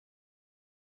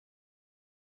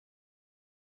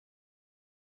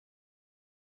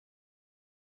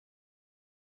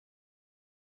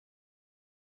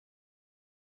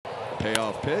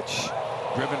Payoff pitch,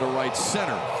 driven to right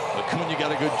center. Acuna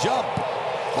got a good jump,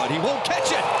 but he won't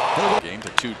catch it. Game to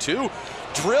 2-2,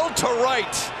 drilled to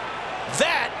right.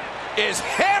 That is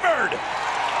hammered.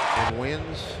 And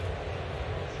wins.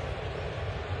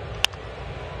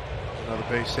 Another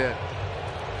base hit.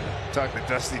 Talking to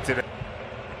Dusty today.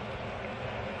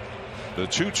 The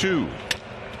 2-2.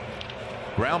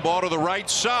 Ground ball to the right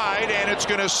side, and it's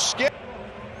going to skip.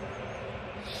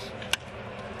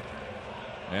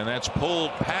 And that's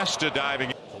pulled past a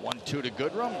diving. The 1-2 to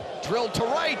Goodrum, drilled to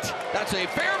right. That's a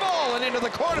fair ball and into the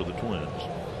corner. For the Twins.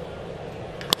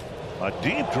 A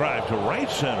deep drive to right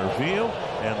center field,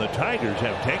 and the Tigers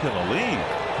have taken the lead.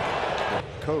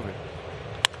 COVID.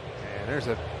 And there's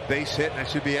a base hit, and that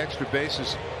should be extra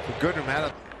bases for Goodrum.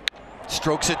 Out of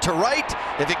Strokes it to right.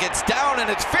 If it gets down and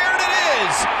it's fair, and it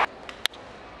is.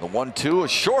 The 1-2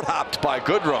 is short hopped by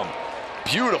Goodrum.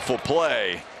 Beautiful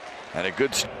play and a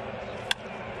good.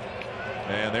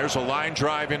 And there's a line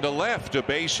drive into left, a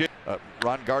base hit.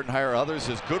 Ron Gardenhire, others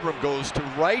as Goodrum goes to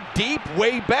right, deep,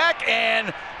 way back,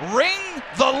 and ring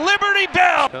the Liberty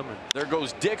Bell. There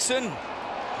goes Dixon.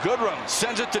 Goodrum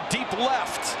sends it to deep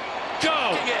left. Go!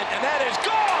 And that is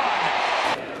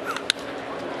gone!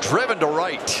 Driven to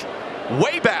right,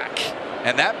 way back,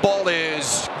 and that ball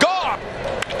is gone.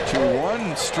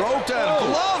 2-1, stroked and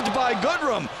gloved by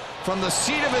Goodrum from the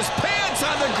seat of his pants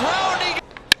on the ground.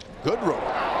 Goodrum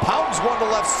pounds one to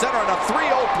left center on a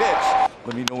 3-0 pitch.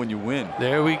 Let me know when you win.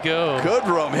 There we go.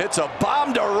 Goodrum hits a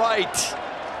bomb to right.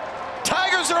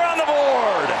 Tigers are on the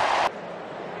board.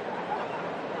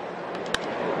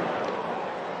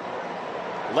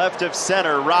 Left of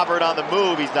center, Robert on the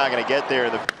move. He's not going to get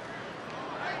there.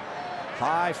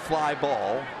 High fly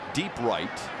ball, deep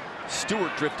right.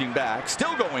 Stewart drifting back,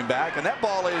 still going back, and that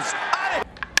ball is out.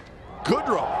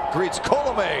 Goodrum greets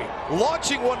Colomé,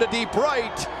 launching one to deep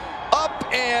right. Up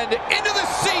and into the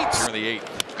seats. In the 8th,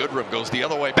 Goodrum goes the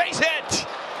other way. Base hit.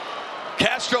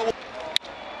 Castro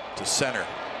to center.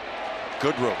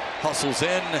 Goodrum hustles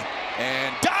in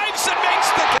and dives and makes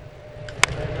the.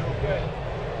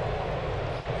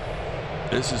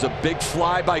 This is a big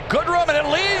fly by Goodrum, and it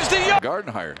leaves the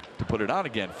Gardenhire to put it on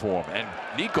again for him. And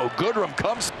Niko Goodrum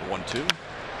comes 1-2.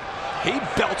 He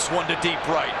belts one to deep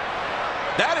right.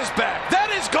 That is back.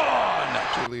 That is gone.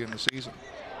 early in the season.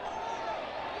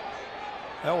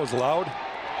 That was loud,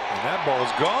 and that ball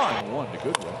is gone. 1 to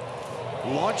Goodrum.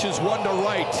 Launches one to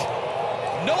right.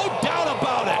 No doubt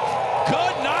about it.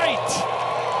 Good night.